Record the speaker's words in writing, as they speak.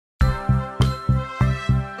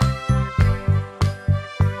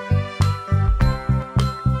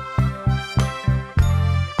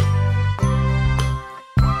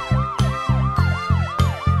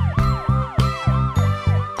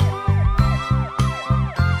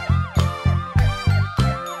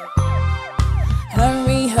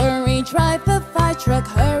truck,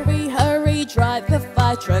 hurry, hurry, drive the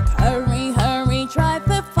fire truck, hurry, hurry, drive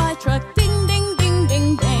the fire truck, ding, ding, ding,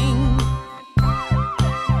 ding, ding.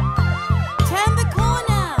 Turn the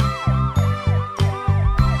corner.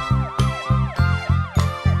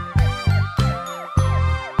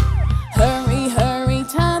 Hurry, hurry,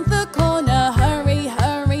 turn the corner, hurry,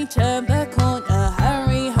 hurry, turn the corner,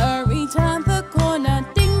 hurry, hurry, turn the corner,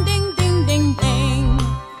 ding, ding, ding, ding, ding.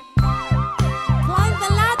 Climb the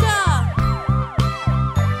ladder.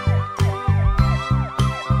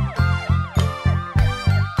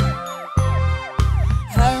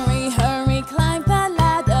 Hurry, hurry, climb the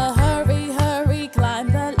ladder, hurry, hurry, climb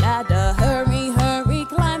the ladder, hurry, hurry,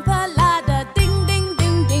 climb the ladder, ding, ding,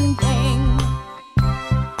 ding, ding, ding.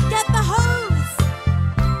 Get the hose.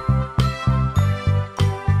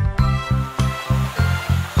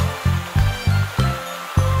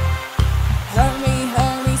 Hurry,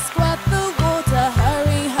 hurry, squirt the water,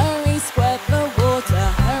 hurry, hurry, squirt the water,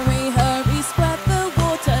 hurry, hurry, squirt the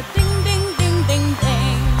water, ding, ding, ding, ding,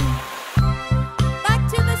 ding. Back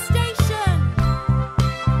to the station.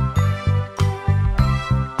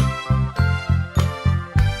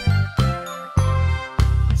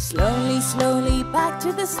 Slowly, slowly, back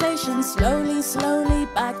to the station, slowly, slowly,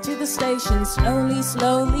 back to the station, slowly,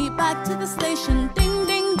 slowly, back to the station, ding,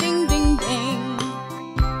 ding, ding, ding, ding.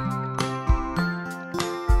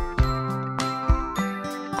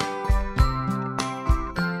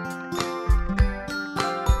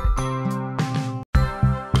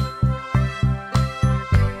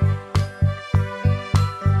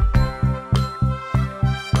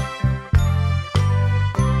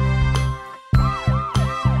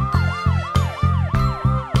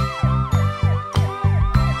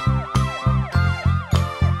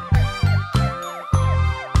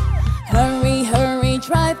 Hurry, hurry,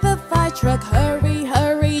 drive the fire truck, hurry,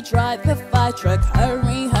 hurry, drive the fire truck, hurry.